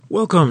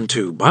Welcome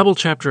to Bible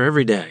Chapter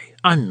Every Day.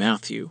 I'm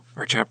Matthew.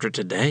 Our chapter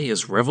today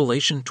is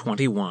Revelation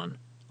 21.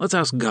 Let's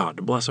ask God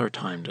to bless our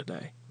time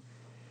today.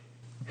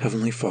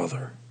 Heavenly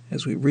Father,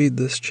 as we read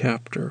this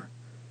chapter,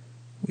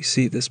 we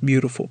see this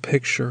beautiful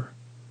picture.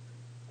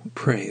 We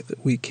pray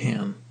that we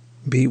can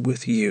be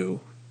with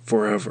you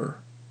forever.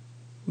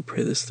 We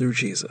pray this through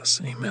Jesus.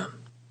 Amen.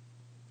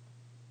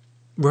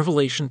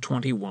 Revelation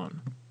 21.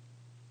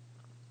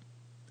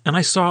 And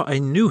I saw a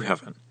new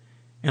heaven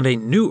and a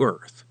new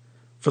earth,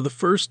 for the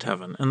first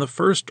heaven and the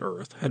first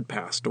earth had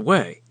passed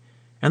away,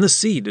 and the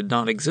sea did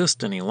not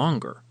exist any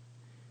longer.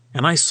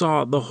 And I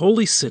saw the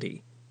holy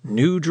city,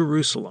 New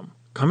Jerusalem,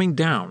 coming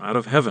down out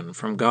of heaven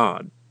from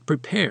God,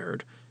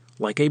 prepared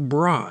like a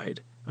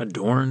bride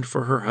adorned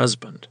for her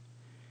husband.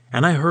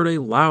 And I heard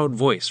a loud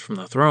voice from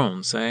the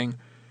throne saying,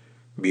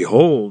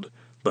 Behold,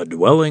 the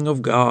dwelling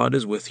of God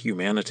is with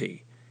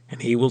humanity,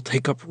 and he will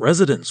take up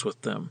residence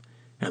with them,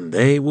 and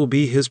they will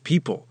be his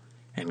people,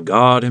 and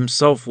God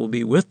himself will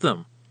be with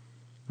them.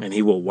 And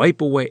he will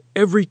wipe away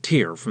every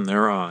tear from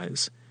their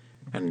eyes,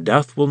 and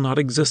death will not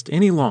exist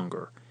any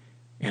longer,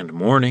 and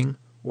mourning,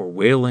 or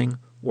wailing,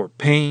 or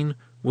pain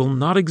will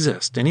not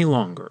exist any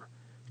longer.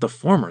 The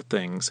former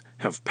things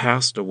have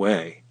passed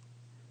away.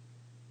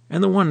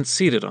 And the one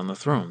seated on the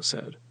throne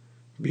said,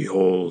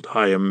 Behold,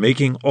 I am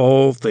making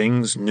all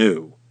things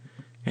new.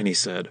 And he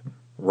said,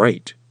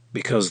 Write,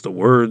 because the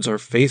words are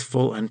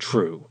faithful and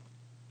true.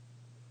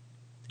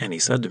 And he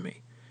said to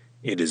me,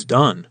 It is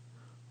done.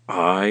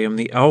 I am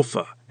the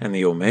Alpha and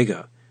the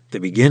Omega, the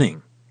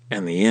beginning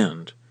and the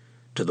end.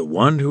 To the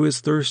one who is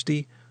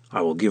thirsty,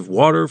 I will give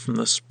water from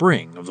the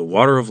spring of the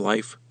water of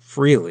life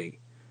freely.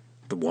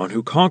 The one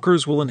who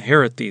conquers will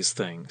inherit these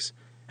things,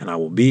 and I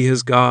will be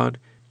his God,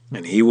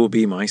 and he will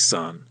be my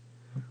son.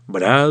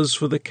 But as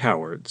for the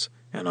cowards,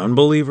 and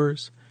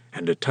unbelievers,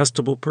 and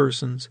detestable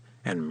persons,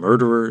 and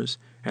murderers,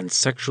 and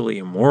sexually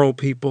immoral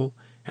people,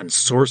 and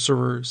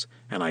sorcerers,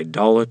 and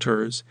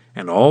idolaters,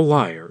 and all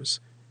liars,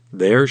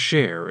 their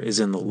share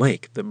is in the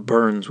lake that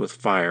burns with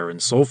fire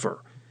and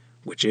sulfur,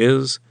 which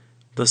is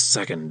the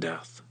second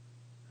death.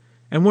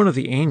 And one of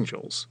the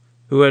angels,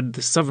 who had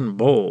the 7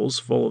 bowls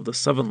full of the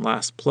 7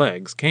 last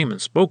plagues, came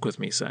and spoke with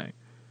me, saying,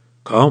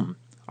 Come,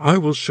 I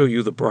will show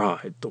you the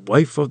bride, the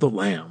wife of the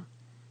Lamb.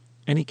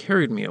 And he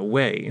carried me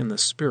away in the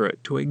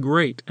Spirit to a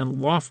great and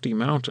lofty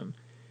mountain,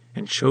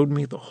 and showed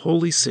me the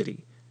holy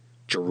city,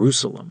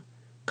 Jerusalem,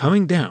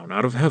 coming down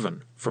out of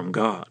heaven from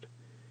God.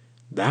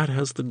 That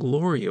has the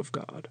glory of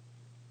God.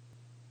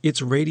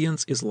 Its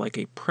radiance is like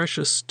a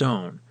precious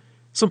stone,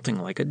 something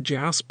like a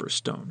jasper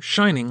stone,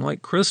 shining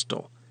like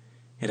crystal.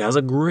 It has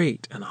a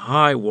great and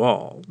high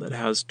wall that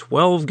has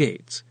 12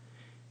 gates,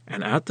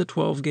 and at the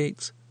 12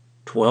 gates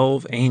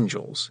 12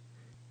 angels,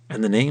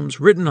 and the names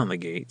written on the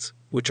gates,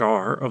 which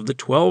are of the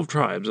 12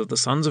 tribes of the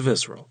sons of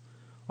Israel.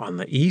 On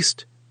the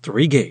east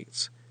 3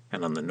 gates,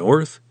 and on the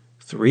north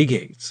 3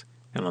 gates,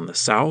 and on the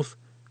south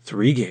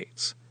 3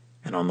 gates,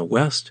 and on the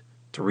west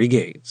 3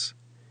 gates.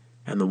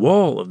 And the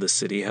wall of the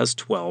city has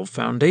 12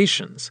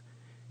 foundations,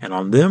 and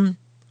on them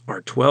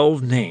are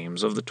 12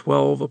 names of the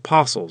 12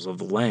 apostles of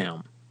the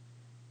Lamb.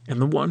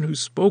 And the one who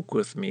spoke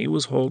with me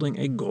was holding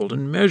a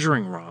golden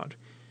measuring rod,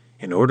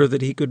 in order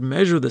that he could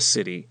measure the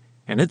city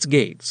and its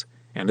gates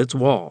and its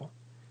wall.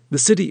 The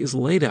city is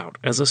laid out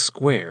as a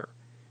square,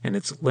 and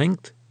its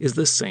length is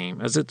the same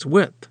as its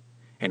width.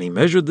 And he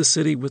measured the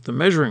city with the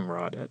measuring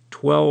rod at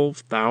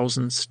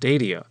 12,000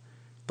 stadia.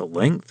 The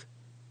length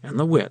and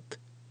the width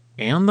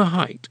and the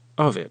height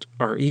of it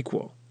are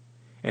equal.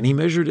 And he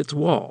measured its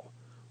wall,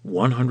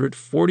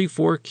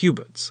 144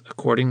 cubits,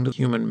 according to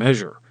human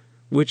measure,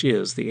 which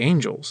is the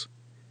angels.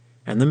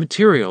 And the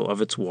material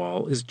of its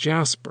wall is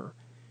jasper,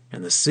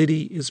 and the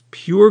city is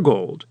pure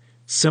gold,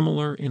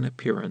 similar in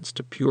appearance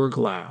to pure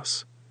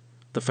glass.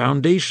 The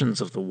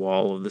foundations of the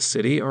wall of the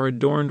city are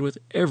adorned with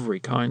every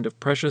kind of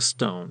precious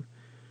stone.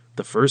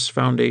 The first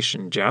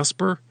foundation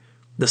jasper,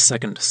 the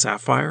second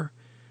sapphire,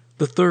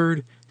 the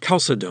third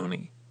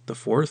chalcedony, the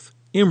fourth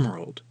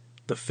emerald,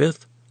 the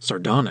fifth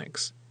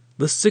sardonyx,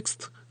 the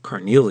sixth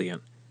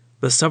carnelian,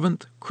 the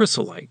seventh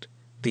chrysolite,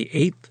 the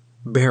eighth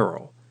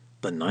beryl,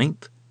 the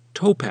ninth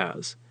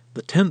topaz,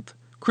 the 10th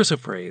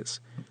chrysoprase,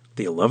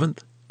 the 11th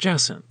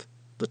jacinth,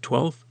 the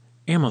 12th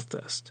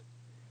amethyst.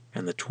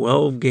 And the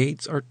 12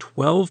 gates are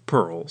 12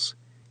 pearls.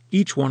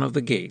 Each one of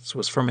the gates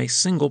was from a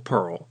single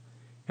pearl,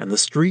 and the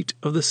street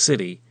of the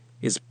city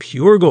is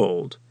pure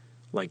gold,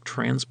 like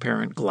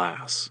transparent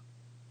glass.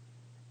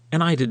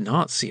 And I did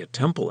not see a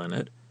temple in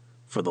it,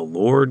 for the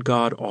Lord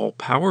God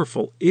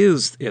all-powerful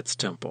is its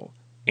temple,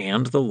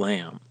 and the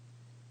Lamb.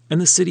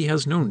 And the city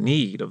has no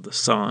need of the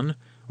sun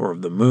or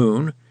of the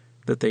moon,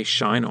 that they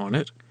shine on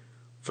it,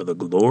 for the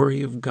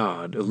glory of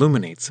God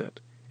illuminates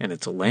it, and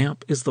its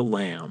lamp is the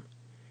Lamb.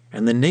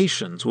 And the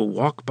nations will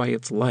walk by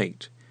its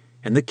light,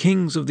 and the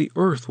kings of the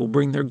earth will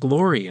bring their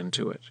glory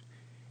into it.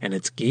 And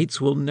its gates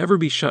will never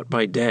be shut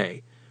by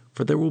day,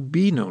 for there will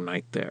be no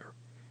night there.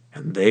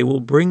 And they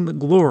will bring the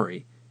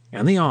glory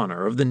and the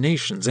honor of the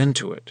nations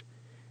into it.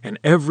 And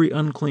every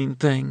unclean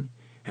thing,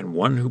 and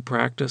one who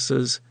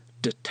practices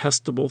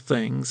detestable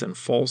things and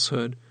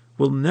falsehood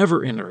will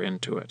never enter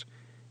into it,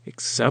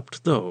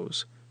 except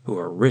those who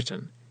are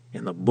written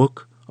in the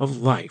book of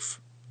life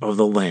of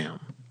the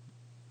Lamb.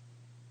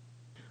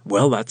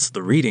 Well, that's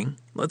the reading.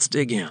 Let's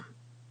dig in.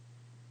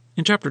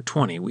 In chapter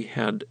 20, we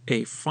had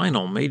a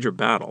final major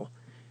battle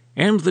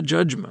and the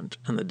judgment,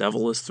 and the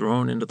devil is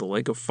thrown into the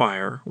lake of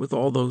fire with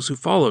all those who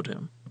followed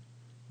him.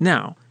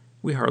 Now,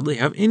 we hardly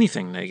have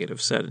anything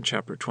negative said in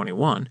chapter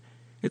 21.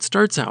 It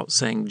starts out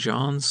saying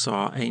John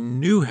saw a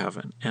new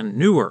heaven and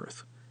new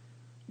earth.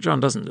 John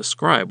doesn't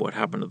describe what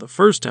happened to the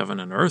first heaven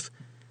and earth,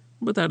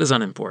 but that is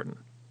unimportant.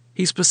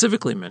 He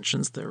specifically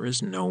mentions there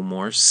is no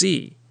more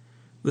sea.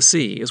 The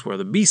sea is where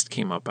the beast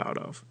came up out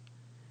of.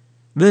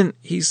 Then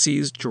he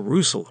sees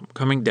Jerusalem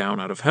coming down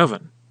out of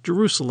heaven.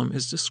 Jerusalem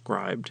is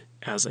described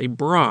as a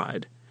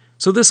bride,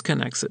 so this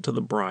connects it to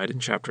the bride in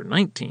chapter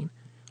 19.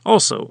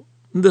 Also,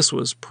 this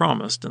was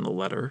promised in the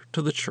letter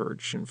to the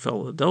church in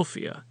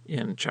Philadelphia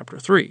in chapter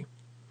 3.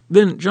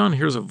 Then John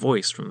hears a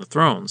voice from the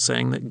throne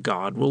saying that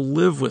God will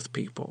live with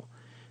people.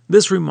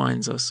 This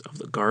reminds us of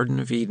the Garden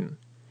of Eden.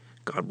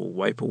 God will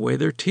wipe away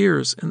their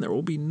tears, and there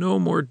will be no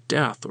more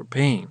death or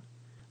pain.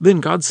 Then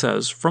God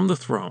says from the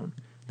throne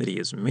that he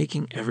is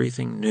making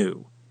everything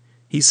new.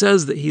 He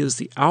says that he is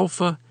the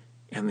Alpha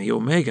and the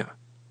Omega.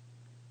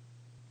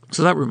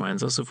 So that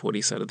reminds us of what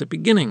he said at the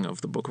beginning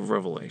of the book of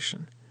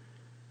Revelation.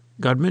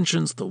 God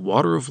mentions the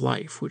water of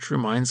life, which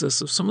reminds us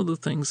of some of the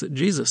things that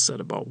Jesus said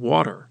about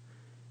water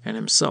and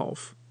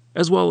himself,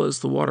 as well as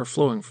the water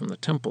flowing from the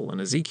temple in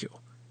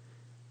Ezekiel.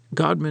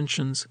 God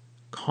mentions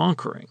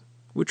conquering,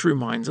 which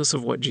reminds us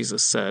of what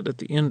Jesus said at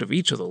the end of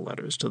each of the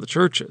letters to the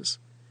churches.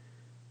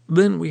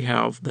 Then we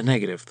have the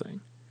negative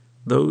thing,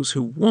 those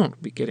who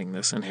won't be getting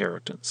this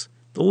inheritance.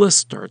 The list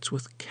starts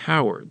with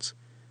cowards,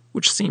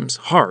 which seems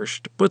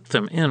harsh to put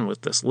them in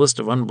with this list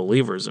of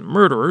unbelievers and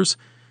murderers,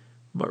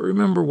 but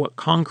remember what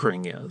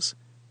conquering is,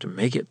 to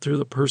make it through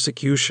the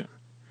persecution.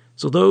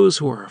 So those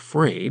who are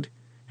afraid,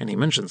 and he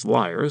mentions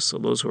liars, so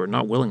those who are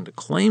not willing to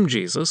claim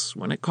Jesus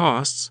when it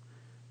costs,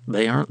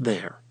 they aren't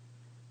there.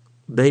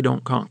 They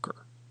don't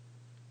conquer.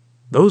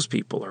 Those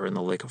people are in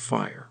the lake of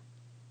fire.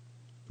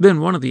 Then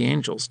one of the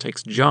angels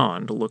takes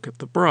John to look at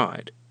the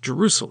bride,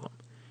 Jerusalem,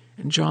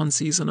 and John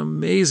sees an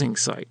amazing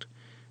sight.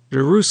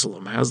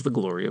 Jerusalem has the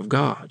glory of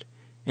God,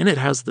 and it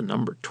has the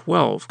number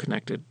 12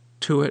 connected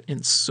to it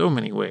in so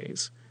many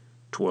ways.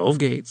 12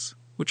 gates,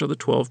 which are the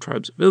 12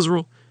 tribes of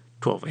Israel,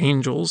 12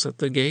 angels at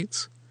the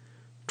gates,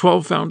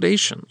 12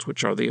 foundations,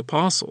 which are the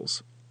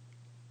apostles.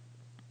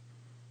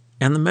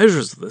 And the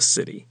measures of the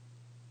city,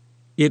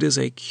 it is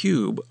a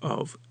cube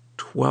of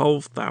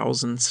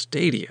 12,000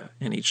 stadia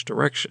in each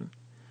direction.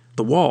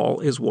 The wall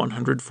is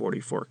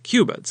 144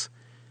 cubits,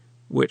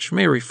 which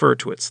may refer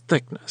to its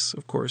thickness.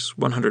 Of course,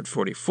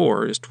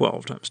 144 is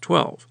 12 times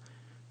 12.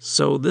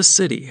 So this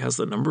city has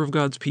the number of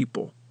God's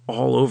people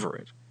all over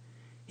it.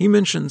 He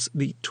mentions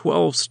the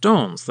 12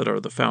 stones that are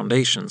the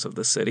foundations of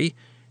the city,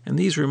 and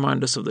these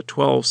remind us of the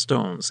 12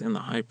 stones in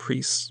the high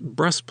priest's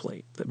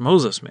breastplate that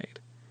Moses made.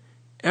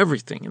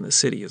 Everything in the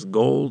city is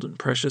gold and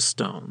precious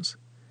stones.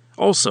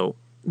 Also,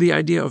 the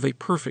idea of a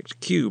perfect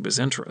cube is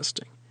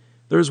interesting.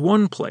 There is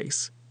one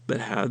place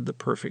that had the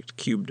perfect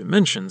cube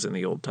dimensions in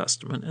the Old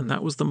Testament, and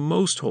that was the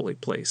most holy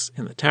place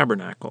in the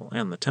tabernacle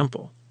and the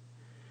temple.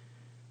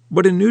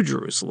 But in New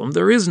Jerusalem,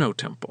 there is no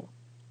temple.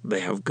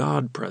 They have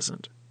God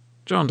present.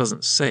 John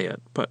doesn't say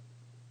it, but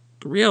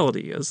the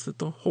reality is that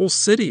the whole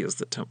city is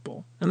the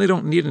temple, and they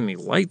don't need any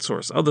light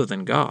source other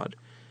than God.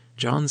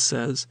 John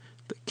says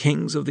the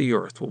kings of the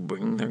earth will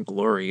bring their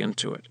glory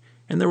into it,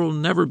 and there will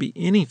never be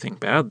anything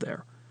bad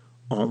there,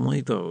 only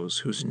those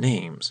whose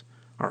names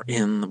are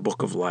in the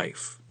book of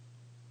life.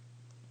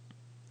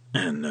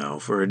 And now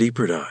for a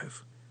deeper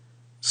dive.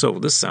 So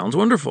this sounds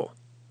wonderful.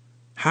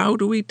 How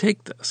do we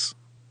take this?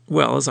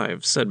 Well, as I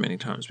have said many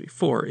times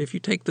before, if you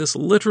take this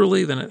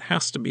literally, then it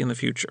has to be in the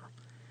future.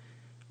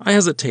 I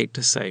hesitate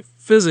to say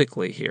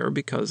physically here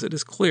because it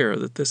is clear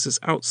that this is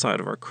outside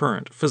of our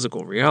current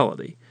physical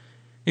reality.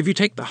 If you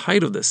take the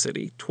height of the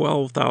city,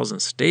 12,000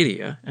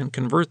 stadia, and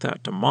convert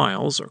that to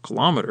miles or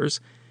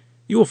kilometers,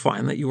 you will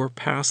find that you are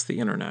past the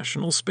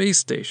International Space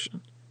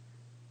Station.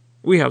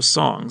 We have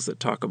songs that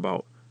talk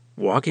about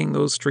walking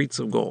those streets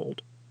of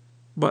gold.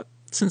 But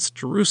since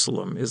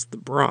Jerusalem is the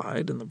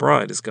bride, and the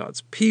bride is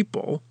God's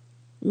people,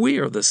 we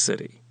are the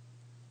city.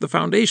 The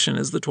foundation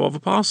is the 12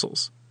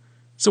 apostles.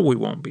 So we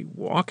won't be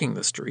walking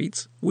the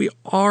streets. We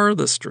are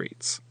the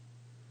streets.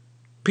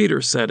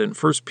 Peter said in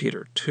 1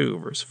 Peter 2,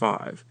 verse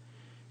 5,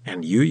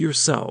 "And you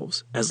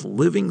yourselves, as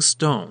living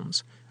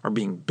stones, are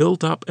being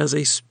built up as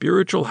a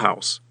spiritual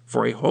house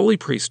for a holy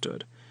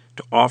priesthood,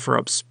 to offer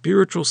up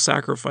spiritual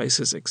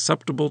sacrifices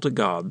acceptable to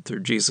God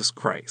through Jesus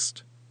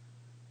Christ."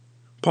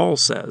 Paul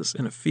says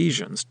in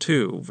Ephesians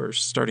 2,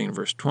 starting in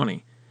verse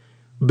 20,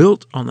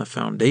 "Built on the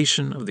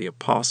foundation of the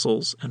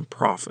apostles and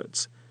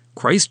prophets,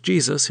 Christ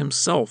Jesus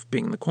himself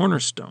being the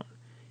cornerstone,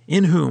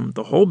 in whom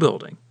the whole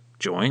building,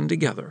 joined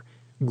together,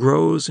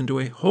 grows into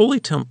a holy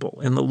temple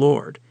in the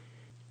Lord,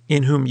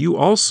 in whom you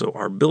also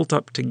are built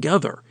up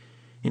together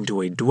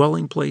into a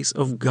dwelling place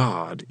of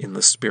God in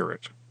the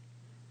Spirit.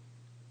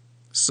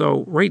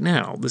 So right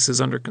now, this is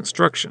under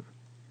construction,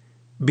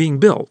 being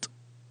built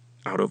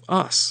out of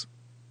us,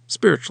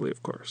 spiritually,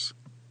 of course.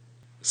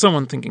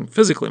 Someone thinking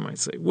physically might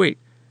say, wait,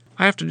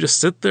 I have to just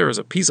sit there as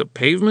a piece of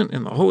pavement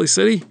in the holy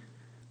city?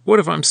 What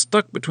if I'm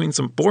stuck between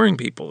some boring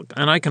people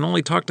and I can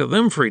only talk to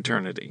them for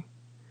eternity?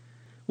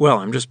 Well,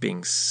 I'm just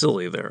being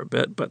silly there a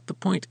bit, but the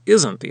point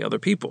isn't the other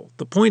people.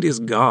 The point is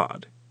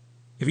God.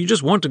 If you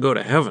just want to go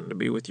to heaven to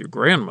be with your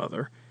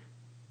grandmother,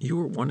 you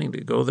are wanting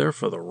to go there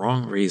for the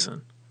wrong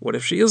reason. What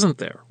if she isn't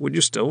there? Would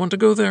you still want to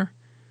go there?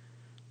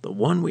 The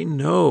one we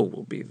know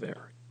will be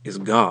there is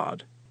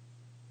God,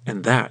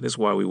 and that is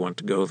why we want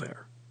to go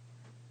there.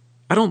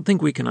 I don't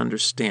think we can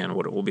understand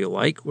what it will be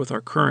like with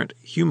our current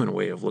human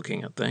way of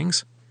looking at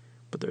things,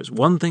 but there's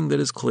one thing that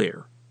is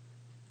clear.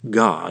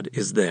 God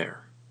is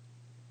there.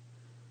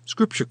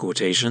 Scripture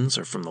quotations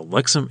are from the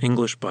Lexham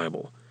English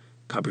Bible.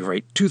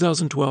 Copyright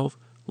 2012,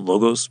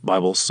 Logos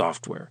Bible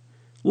Software.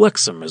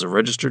 Lexham is a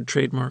registered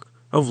trademark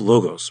of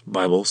Logos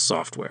Bible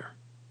Software.